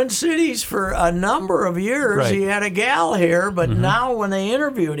the Twin Cities for a number of years. Right. He had a gal here, but now when they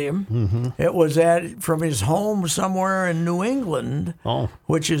interviewed him, it was from his home somewhere in New England,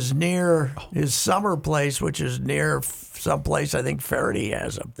 which is near his summer place, which is near someplace I think Faraday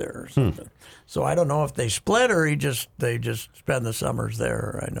has up there or something. So I don't know if they split or they just spend the summers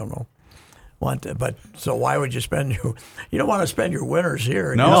there. I don't know. But so why would you you don't want to spend your winters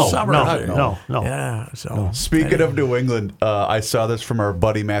here. No, your summers no. Yeah. So Speaking of New England, I saw this from our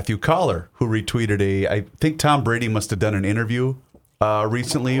buddy Matthew Collar, who retweeted I think Tom Brady must have done an interview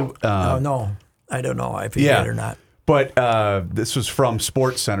recently. no, I don't know if he did or not. But this was from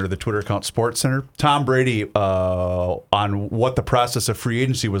SportsCenter, the Twitter account SportsCenter. Tom Brady on what the process of free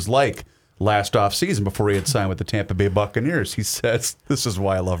agency was like last offseason before he had signed with the Tampa Bay Buccaneers. He says, this is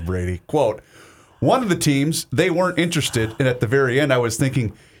why I love Brady, quote, one of the teams, they weren't interested, and at the very end I was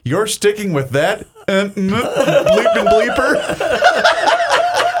thinking, you're sticking with that bleeping bleeper?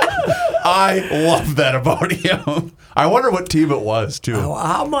 I love that about him. I wonder what team it was, too.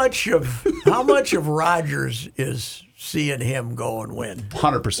 How much of Rodgers is seeing him go and win?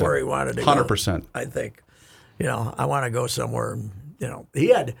 100%. Where he wanted to 100%. go. I think. I want to go somewhere.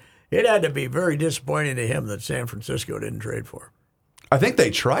 It had to be very disappointing to him that San Francisco didn't trade for him. I think they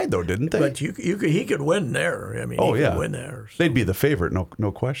tried, though, didn't they? But he could win there. I mean, he could win there. So. They'd be the favorite,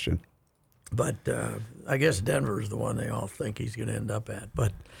 no question. But I guess Denver's the one they all think he's going to end up at.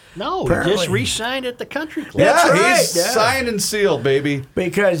 But no, he just re-signed at the country club. That's right. He's signed and sealed, baby.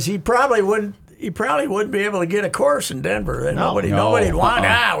 Because he probably wouldn't be able to get a course in Denver. Nobody'd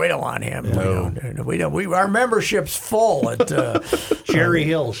want. We don't want him. No. We don't. Our membership's full at Cherry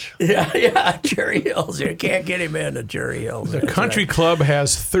Hills. Yeah, Cherry Hills. You can't get him in at Cherry Hills. The country club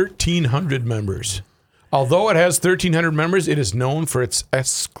has 1,300 members. Although it has 1,300 members, it is known for its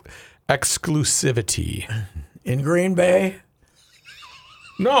exclusivity. In Green Bay?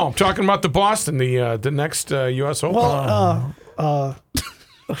 No, I'm talking about the Boston, the next U.S. Open. Well,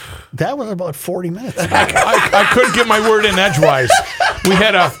 that was about 40 minutes. I couldn't get my word in edgewise. We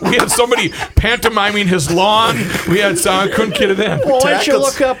had somebody pantomiming his lawn. I couldn't get it in. Well, why don't you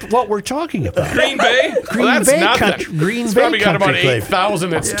look up what we're talking about? Green Bay? Green well, that's Bay not country. Green it's Bay probably got about country club.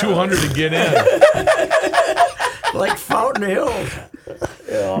 8,000. It's 200 to get in. Like Fountain Hills.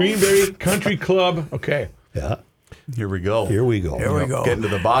 Green Bay Country Club. Okay. Yeah. Here we go. Here we go. Getting to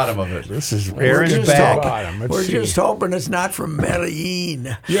the bottom of it. This is Aaron's back. We're just hoping it's not from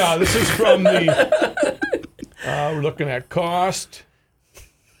Medellin. Yeah, this is from the We're looking at cost.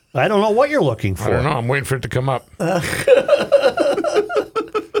 I don't know what you're looking for. I don't know. I'm waiting for it to come up.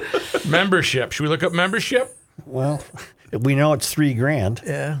 Membership. Should we look up membership? Well, we know it's $3,000.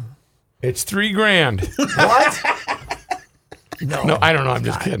 Yeah. It's $3,000. What? No, I don't know. I'm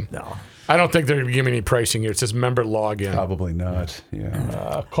just kidding. No. I don't think they're going to give me any pricing here. It says member login. Probably not.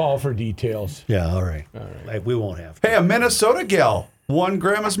 Yeah. Call for details. Yeah, all right. We won't have to. Hey, a Minnesota gal won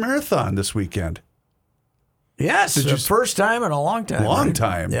Grandma's Marathon this weekend. Yes, the first time in a long time. Long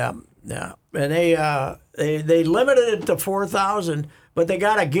time. Yeah, yeah. And they limited it to 4,000, but they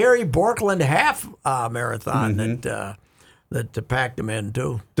got a Gary Borkland half marathon that packed them in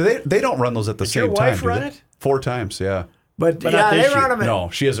too. Do they don't run those at the same your time? wife do run they? it? 4 times, yeah. But not yeah, they this run year. them. No,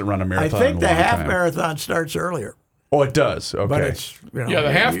 she hasn't run a I marathon. think in a the long half time. marathon starts earlier, Oh, it does. Okay. but it's Yeah,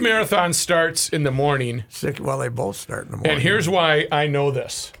 the half marathon starts in the morning. Well, they both start in the morning. And here's why I know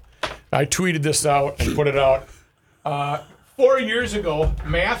this. I tweeted this out and put it out. 4 years ago,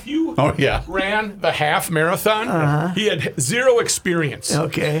 Matthew ran the half marathon. He had zero experience.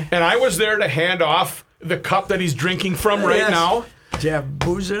 Okay. And I was there to hand off the cup that he's drinking from right now. Did you have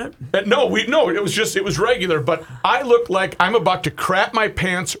booze in it? No, it was regular, but I look like I'm about to crap my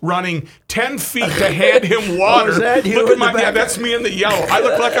pants running 10 feet to hand him water. Is that you Look in at my the back? that's me in the yellow. I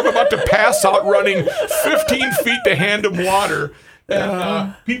look like I'm about to pass out running 15 feet to hand him water.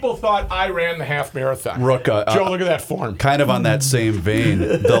 And people thought I ran the half marathon. Rook, Joe, look at that form. kind of on that same vein,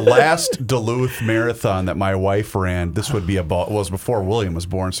 the last Duluth marathon that my wife ran, this would be was before William was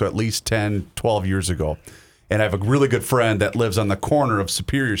born, so at least 10, 12 years ago. And I have a really good friend that lives on the corner of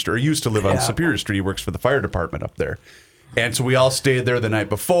Superior Street, or used to live on Superior Street. He works for the fire department up there. And so we all stayed there the night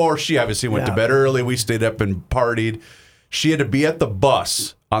before. She obviously went to bed early. We stayed up and partied. She had to be at the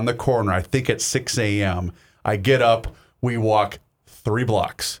bus on the corner, I think at 6 a.m. I get up, we walk 3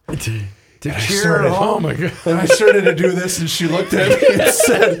 blocks. To cheer her Oh home. my God. And I started to do this, and she looked at me and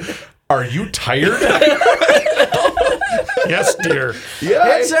said, "Are you tired?" Yes, dear.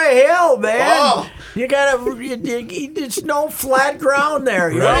 Yeah. It's a hill, man. Oh. You gotta. It's no flat ground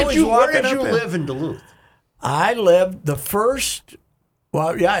there. You're Where always did you walking up it. live in Duluth? I lived the first.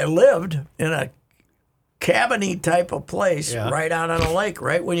 Well, yeah, I lived in a cabin-y type of place right out on a lake.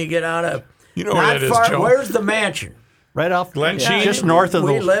 Right when you get out of. You know where that is, Joe. Where's the mansion? Right off Glen Sheen? just north of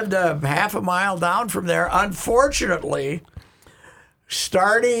We the. lived a half a mile down from there. Unfortunately,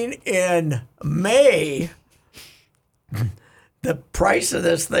 starting in May, the price of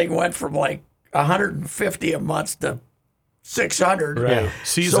this thing went from like $150 a month to $600. Right.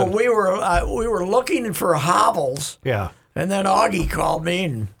 Season. So we were looking for hovels, Yeah. and then Augie called me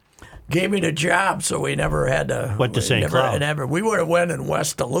and gave me the job, so we never had to. Went to St. Cloud. We would have went in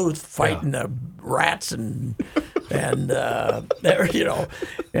West Duluth fighting the rats and there,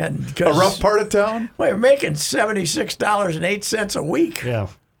 and A rough part of town? we were making $76.08 a week. Yeah.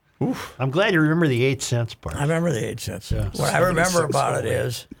 Oof. I'm glad you remember the 8 cents part. I remember the 8 cents. What I remember about it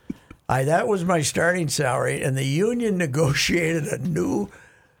is, that was my starting salary, and the union negotiated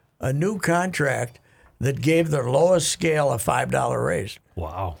a new contract that gave their lowest scale a $5 raise,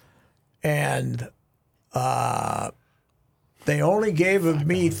 Wow. and they only gave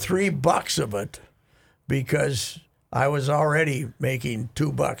me $3 of it because I was already making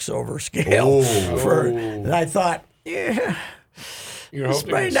 $2 over scale. And I thought, You're this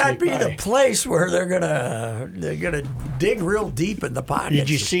hoping may to not sneak be by. the place where they're gonna dig real deep in the pockets. Did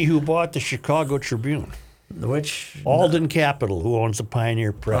you see who bought the Chicago Tribune? Which? Alden Capital, who owns the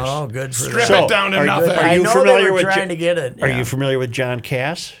Pioneer Press. Oh, good for Strip them. it down to are you- nothing. are I you know familiar they were with trying to get it. Are yeah. you familiar with John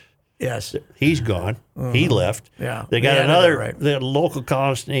Cass? Yes. He's gone. He left. Yeah. They got Yeah, another right. the local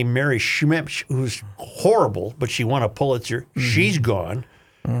columnist named Mary Schmidt, who's horrible, but she won a Pulitzer. She's gone.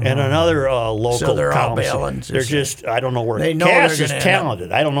 And another local So they're all columnist. bailing. They're just, I don't know where. They know Cass they're is gonna end up.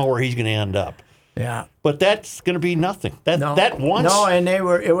 talented. I don't know where he's going to end up. Yeah. But that's going to be nothing. That once. No, and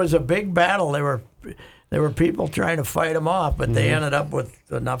it was a big battle. There were people trying to fight them off, but they ended up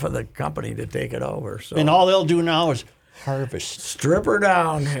with enough of the company to take it over. So And all they'll do now is harvest. strip her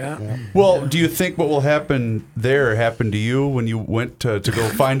down. Yeah. Well, do you think what will happen there happened to you when you went to go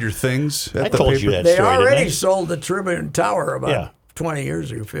find your things at I the told paper? you that They story, already didn't sold the Tribune Tower about Yeah. 20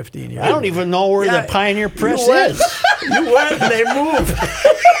 years ago, 15 years I don't even know where Yeah, the Pioneer Press you went- is. You went and they moved.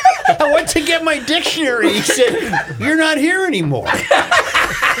 I went to get my dictionary. He said, "You're not here anymore."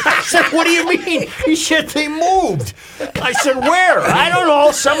 I said, "What do you mean?" He said, "They moved." I said, "Where?" "I don't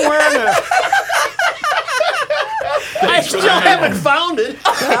know. Somewhere in the." I still haven't found it.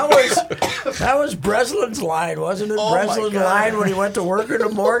 That was Breslin's line, wasn't it? Breslin's line when he went to work in the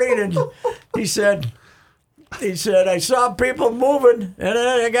morning, and he said, He said, I saw people moving, and then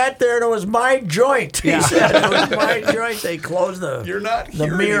I got there, and it was my joint. He said, it was my joint. They closed the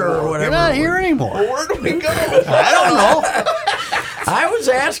mirror or whatever. You're not here anymore. Well, where do we go? I don't know. I was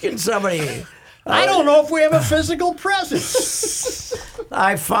asking somebody. I don't know if we have a physical presence.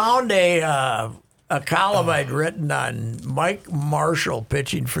 I found a column I'd written on Mike Marshall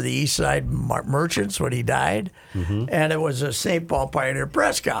pitching for the East Side Merchants when he died. And it was a St. Paul Pioneer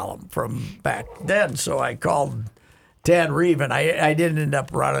Press column from back then. So I called Tad Reeve, and I didn't end up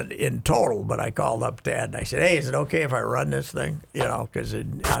running in total, but I called up Tad and I said, hey, is it okay if I run this thing? You know, because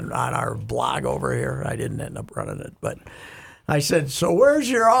on our blog over here, I didn't end up running it. But I said, so where's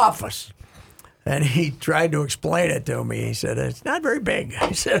your office? And he tried to explain it to me. He said, it's not very big.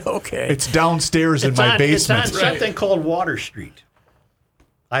 I said, okay. It's downstairs in my basement. It's on something called Water Street.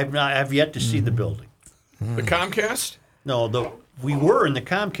 I've yet to see the building. The Comcast? No, we were in the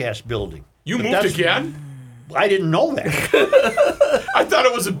Comcast building. You moved again? I didn't know that. I thought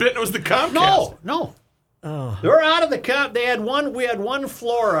it was a bit. It was the Comcast. No. Oh. They were out of the We had one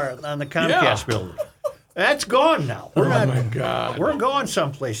floor on the Comcast building. That's gone now. My God. We're going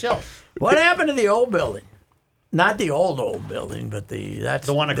someplace else. What happened to the old building? Not the old building, but the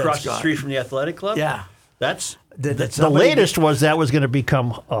one across the street from the athletic club? Yeah. That's the latest was that was going to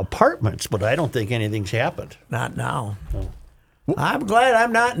become apartments, but I don't think anything's happened. Not now. No. I'm glad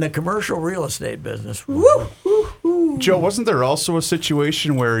I'm not in the commercial real estate business. Woo, woo, woo. Joe, wasn't there also a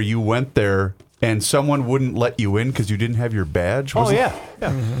situation where you went there and someone wouldn't let you in because you didn't have your badge? Yeah.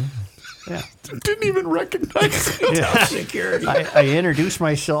 Mm-hmm. Yeah. Didn't even recognize it. Yeah. Security. I introduced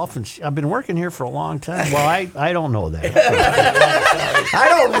myself, and I've been working here for a long time. Well, I don't know that. I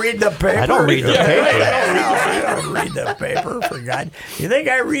don't read the paper. I don't read the paper. I don't read the paper, for God. You think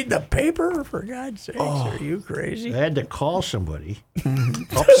I read the paper, for God's sakes? Are you crazy? I had to call somebody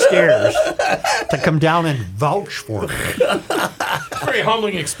upstairs to come down and vouch for me. Very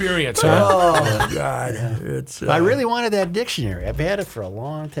humbling experience, huh? Oh, God. I really wanted that dictionary. I've had it for a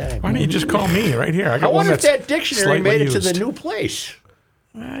long time. Why don't you just call me right here? I wonder if that dictionary made it to the new place.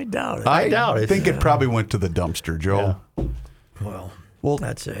 I doubt it. I doubt it. I think it probably went to the dumpster, Joe. Yeah. Well,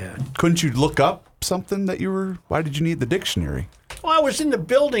 that's sad. Couldn't you look up something that you were... Why did you need the dictionary? Well, I was in the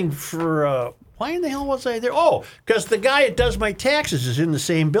building for... why in the hell was I there? Oh, because the guy that does my taxes is in the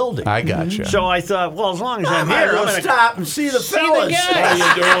same building. I gotcha. So I thought, well, as long as I'm here, I'm going to stop and see the fellas. How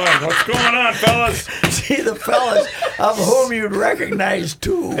you doing? What's going on, fellas? See the fellas of whom you'd recognize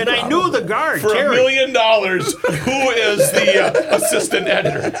too. And I knew the guard, For Terry. $1 million, who is the assistant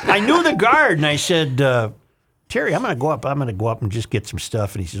editor? I knew the guard, and I said, Terry, I'm going to go up and just get some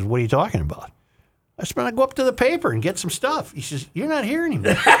stuff. And he says, what are you talking about? I said, I'm going to go up to the paper and get some stuff. He says, you're not here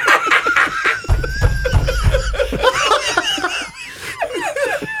anymore.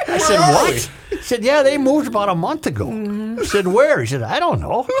 I said, what? He said, yeah, they moved about a month ago. I said, where? He said, I don't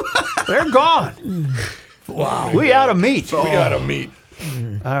know. They're gone. Wow. We ought to meet. We got to meet.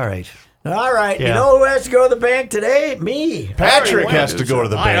 All right. All right. Yeah. You know who has to go to the bank today? Me. Patrick has to go to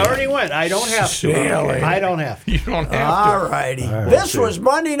the bank. I already went. I don't have to. Really? I don't have to. You don't have to. All righty. This was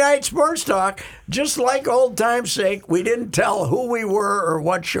Monday Night Sports Talk. Just like old time's sake, we didn't tell who we were or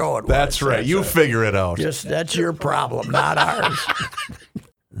what show it was. That's right. You figure it out. That's your problem, not ours.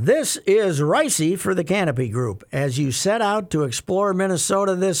 This is Ricey for the Canopy Group. As you set out to explore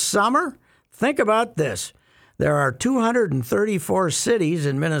Minnesota this summer, think about this. There are 234 cities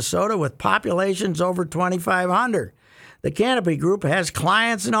in Minnesota with populations over 2,500. The Canopy Group has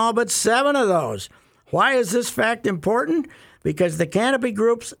clients in all but 7 of those. Why is this fact important? Because the Canopy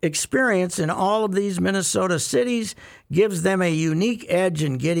Group's experience in all of these Minnesota cities gives them a unique edge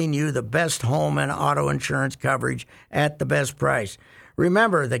in getting you the best home and auto insurance coverage at the best price.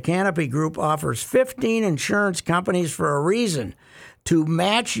 Remember, the Canopy Group offers 15 insurance companies for a reason. To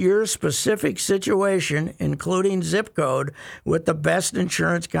match your specific situation, including zip code, with the best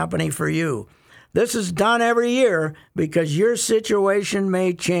insurance company for you. This is done every year because your situation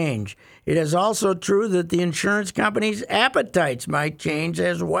may change. It is also true that the insurance company's appetites might change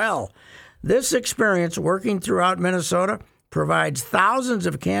as well. This experience working throughout Minnesota provides thousands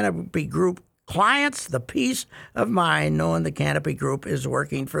of Canopy Group clients the peace of mind knowing the Canopy Group is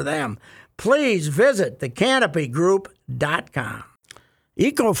working for them. Please visit thecanopygroup.com.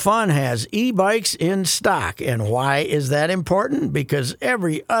 EcoFun has e-bikes in stock. And why is that important? Because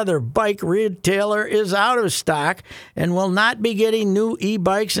every other bike retailer is out of stock and will not be getting new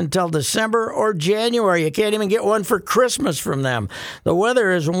e-bikes until December or January. You can't even get one for Christmas from them. The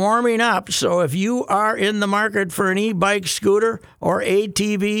weather is warming up, so if you are in the market for an e-bike, scooter, or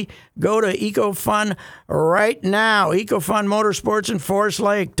ATV, go to EcoFun right now. EcoFun Motorsports in Forest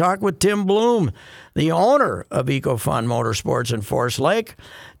Lake. Talk with Tim Bloom. the owner of EcoFun Motorsports in Forest Lake.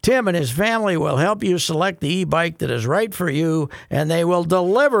 Tim and his family will help you select the e-bike that is right for you, and they will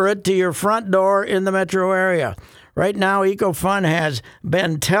deliver it to your front door in the metro area. Right now, EcoFun has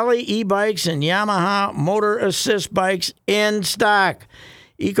Bentelli e-bikes and Yamaha Motor Assist bikes in stock.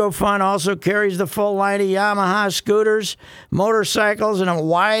 EcoFun also carries the full line of Yamaha scooters, motorcycles, and a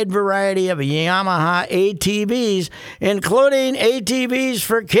wide variety of Yamaha ATVs, including ATVs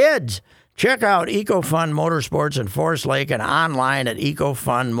for kids. Check out EcoFun Motorsports in Forest Lake and online at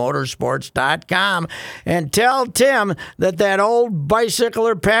ecofunmotorsports.com and tell Tim that old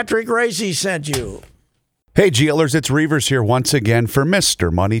bicycler Patrick Racy sent you. Hey, GLers, it's Reavers here once again for Mr.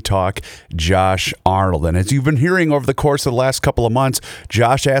 Money Talk, Josh Arnold. And as you've been hearing over the course of the last couple of months,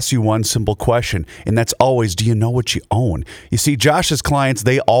 Josh asks you one simple question, and that's always, do you know what you own? You see, Josh's clients,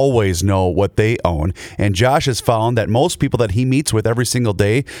 they always know what they own, and Josh has found that most people that he meets with every single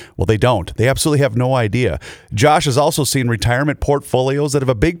day, well, they don't. They absolutely have no idea. Josh has also seen retirement portfolios that have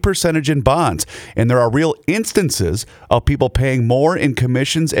a big percentage in bonds, and there are real instances of people paying more in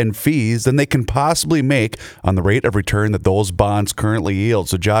commissions and fees than they can possibly make on the rate of return that those bonds currently yield.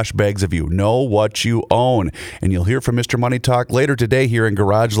 So Josh begs of you, know what you own. And you'll hear from Mr. Money Talk later today here in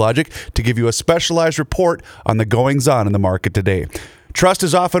Garage Logic to give you a specialized report on the goings-on in the market today. Trust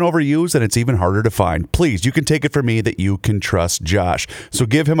is often overused, and it's even harder to find. Please, you can take it from me that you can trust Josh. So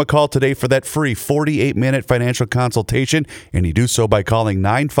give him a call today for that free 48-minute financial consultation, and you do so by calling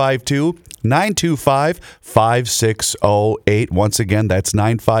 952-925-5608. Once again, that's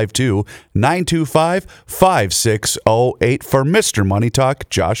 952-925-5608 for Mr. Money Talk,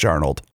 Josh Arnold.